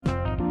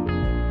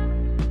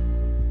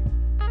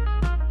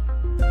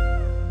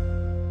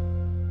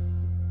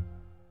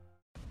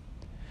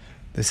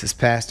This is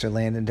Pastor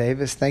Landon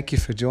Davis. Thank you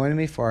for joining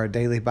me for our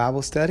daily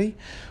Bible study.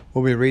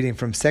 We'll be reading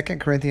from 2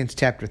 Corinthians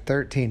chapter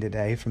 13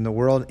 today from the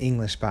World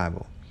English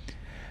Bible.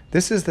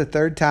 This is the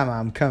third time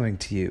I am coming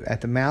to you. At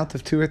the mouth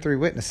of 2 or 3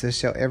 witnesses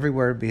shall every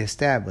word be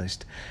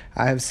established.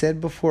 I have said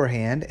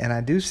beforehand, and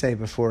I do say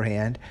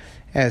beforehand,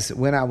 as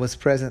when I was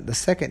present the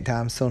second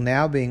time, so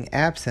now being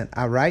absent,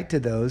 I write to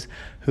those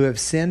who have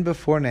sinned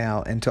before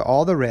now, and to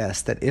all the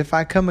rest, that if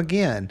I come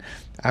again,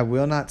 I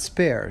will not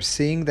spare,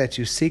 seeing that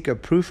you seek a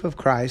proof of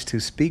Christ who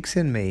speaks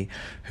in me,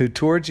 who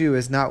towards you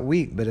is not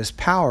weak, but is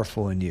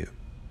powerful in you.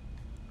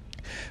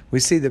 We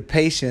see the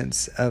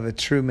patience of a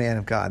true man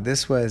of God.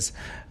 This was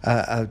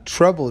a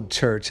troubled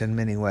church in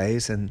many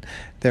ways, and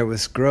there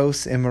was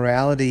gross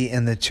immorality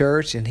in the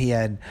church, and he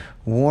had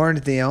warned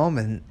them,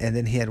 and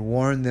then he had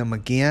warned them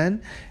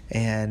again,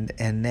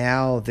 and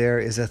now there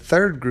is a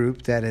third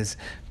group that is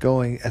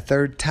going a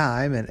third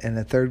time, and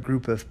a third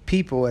group of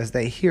people as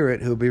they hear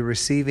it who will be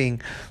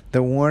receiving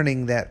the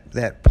warning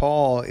that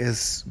Paul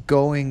is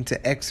going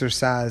to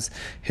exercise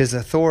his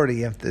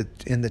authority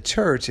in the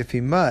church if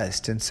he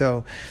must. And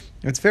so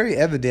it's very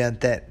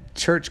evident that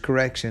church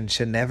correction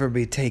should never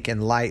be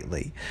taken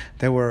lightly.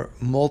 There were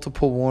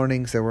multiple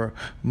warnings, there were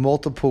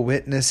multiple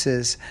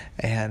witnesses,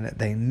 and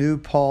they knew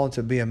Paul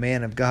to be a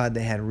man of God.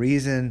 They had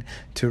reason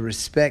to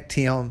respect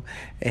him,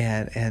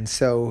 and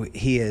so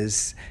he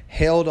is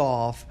held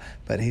off,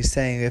 but he's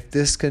saying, if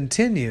this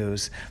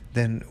continues,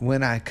 then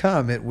when I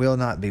come, it will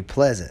not be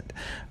pleasant.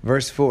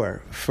 Verse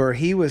 4, for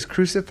he was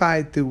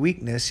crucified through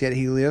weakness, yet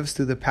he lives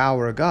through the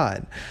power of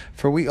God.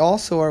 For we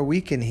also are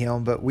weak in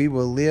him, but we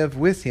will live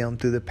with him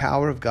through the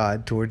power of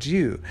God towards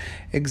you.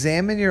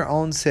 Examine your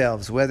own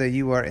selves, whether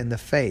you are in the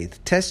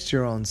faith. Test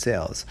your own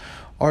selves.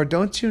 Or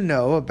don't you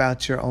know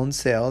about your own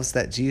selves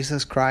that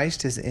Jesus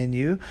Christ is in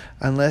you,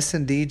 unless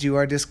indeed you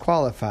are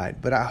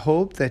disqualified? But I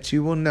hope that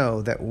you will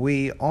know that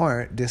we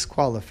aren't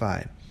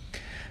disqualified.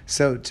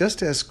 So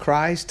just as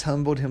Christ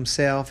humbled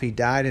himself, he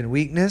died in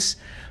weakness,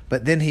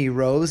 but then he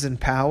rose in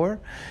power.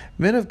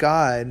 Men of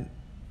God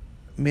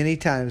many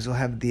times will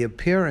have the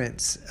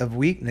appearance of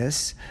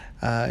weakness.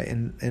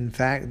 In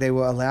fact, they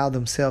will allow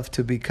themselves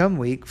to become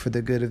weak for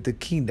the good of the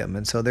kingdom.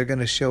 And so they're going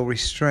to show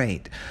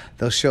restraint.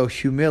 They'll show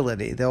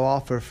humility. They'll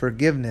offer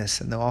forgiveness,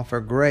 and they'll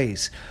offer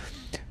grace.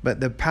 But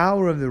the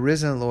power of the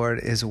risen Lord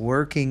is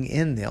working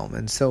in them.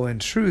 And so in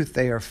truth,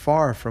 they are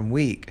far from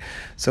weak.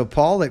 So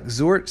Paul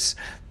exhorts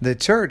the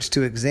church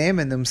to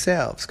examine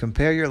themselves.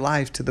 Compare your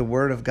life to the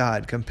Word of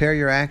God. Compare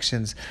your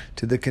actions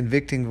to the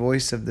convicting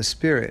voice of the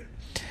Spirit.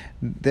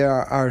 There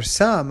are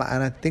some,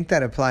 and I think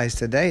that applies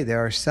today,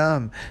 there are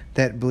some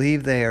that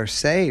believe they are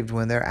saved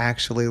when they're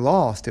actually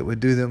lost. It would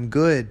do them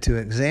good to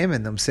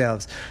examine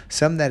themselves.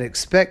 Some that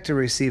expect to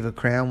receive a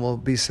crown will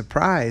be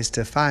surprised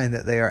to find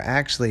that they are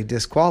actually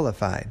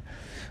disqualified.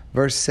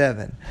 Verse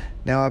 7,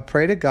 now I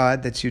pray to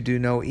God that you do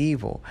no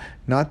evil,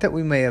 not that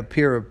we may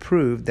appear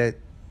approved,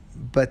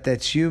 but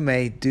that you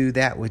may do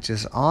that which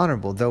is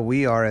honorable, though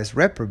we are as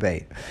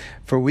reprobate.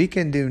 For we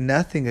can do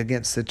nothing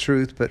against the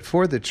truth, but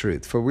for the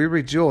truth. For we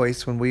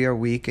rejoice when we are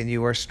weak and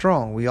you are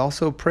strong. We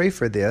also pray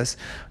for this,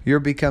 your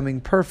becoming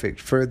perfect.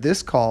 For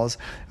this cause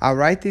I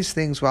write these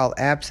things while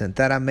absent,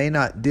 that I may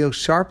not deal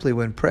sharply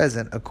when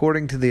present,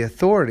 according to the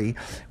authority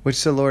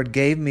which the Lord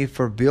gave me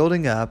for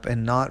building up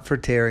and not for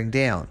tearing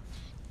down.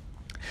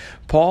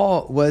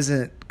 Paul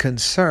wasn't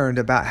concerned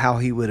about how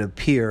he would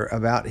appear,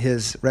 about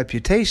his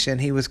reputation.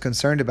 He was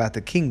concerned about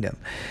the kingdom.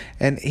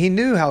 And he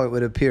knew how it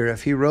would appear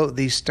if he wrote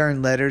these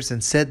stern letters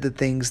and said the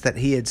things that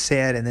he had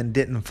said and then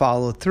didn't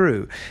follow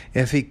through.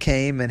 If he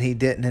came and he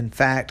didn't, in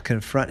fact,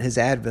 confront his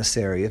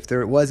adversary. If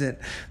there wasn't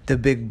the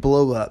big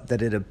blow up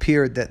that it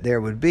appeared that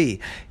there would be.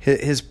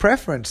 His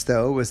preference,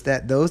 though, was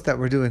that those that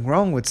were doing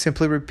wrong would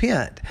simply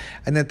repent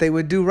and that they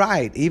would do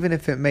right, even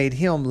if it made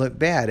him look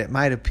bad. It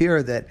might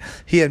appear that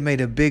he had made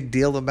a big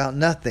deal about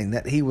nothing,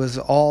 that he was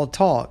all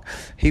talk.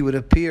 He would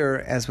appear,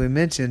 as we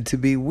mentioned, to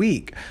be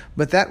weak.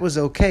 But that was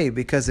okay,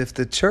 because if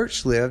the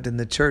church lived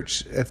and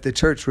if the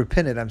church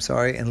repented,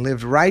 and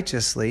lived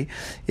righteously,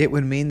 it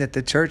would mean that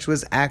the church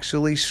was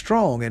actually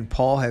strong and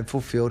Paul had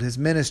fulfilled his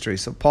ministry.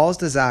 So Paul's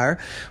desire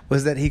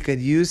was that he could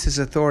use his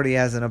authority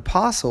as an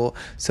apostle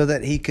so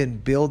that he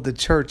could build the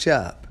church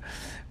up.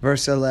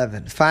 Verse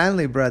 11,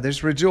 finally,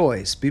 brothers,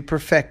 rejoice, be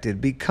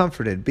perfected, be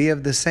comforted, be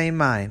of the same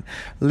mind,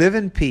 live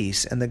in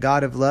peace, and the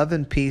God of love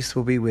and peace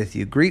will be with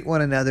you. Greet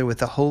one another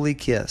with a holy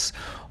kiss.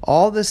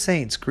 All the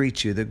saints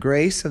greet you. The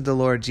grace of the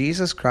Lord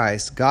Jesus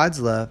Christ, God's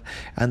love,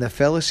 and the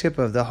fellowship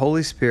of the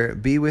Holy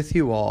Spirit be with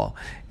you all.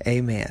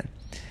 Amen.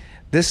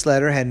 This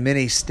letter had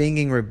many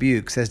stinging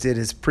rebukes, as did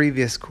his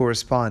previous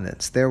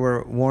correspondence. There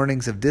were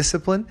warnings of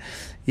discipline,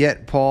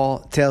 yet Paul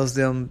tells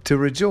them to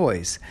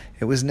rejoice.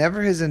 It was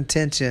never his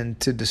intention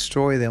to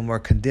destroy them or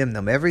condemn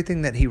them.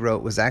 Everything that he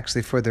wrote was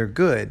actually for their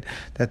good,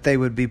 that they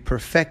would be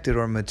perfected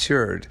or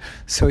matured.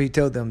 So he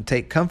told them,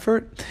 take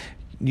comfort,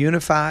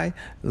 unify,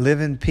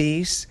 live in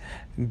peace,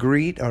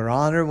 greet or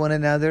honor one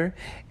another.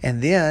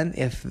 And then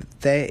if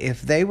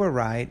they were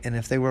right, and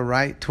if they were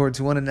right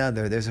towards one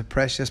another, there's a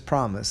precious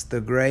promise.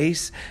 The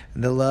grace,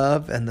 the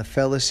love, and the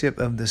fellowship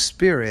of the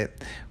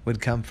Spirit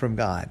would come from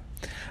God.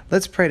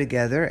 Let's pray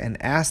together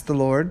and ask the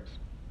Lord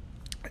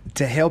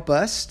to help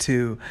us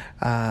to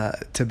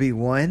be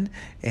one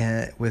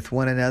with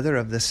one another,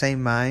 of the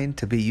same mind,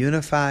 to be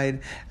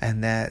unified,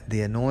 and that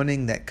the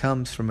anointing that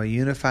comes from a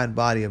unified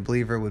body of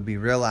believer would be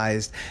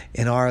realized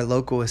in our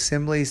local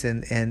assemblies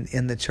and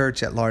in the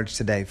church at large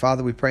today.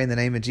 Father, we pray in the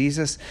name of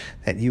Jesus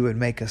that you would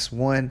make us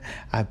one.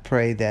 I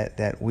pray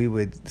that we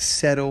would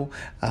settle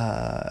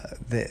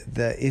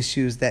the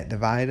issues that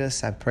divide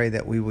us. I pray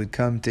that we would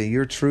come to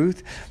your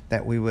truth,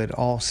 that we would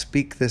all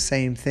speak the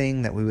same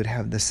thing, that we would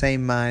have the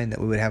same mind,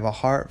 that we would have a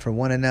heart for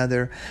one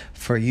another,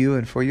 for you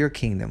and for your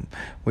kingdom.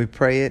 We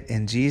pray it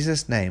in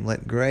Jesus' name.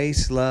 Let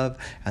grace, love,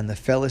 and the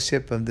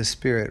fellowship of the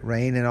Spirit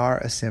reign in our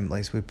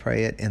assemblies. We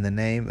pray it in the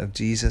name of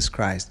Jesus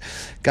Christ.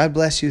 God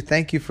bless you.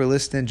 Thank you for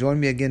listening. Join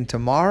me again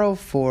tomorrow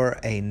for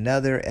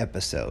another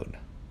episode.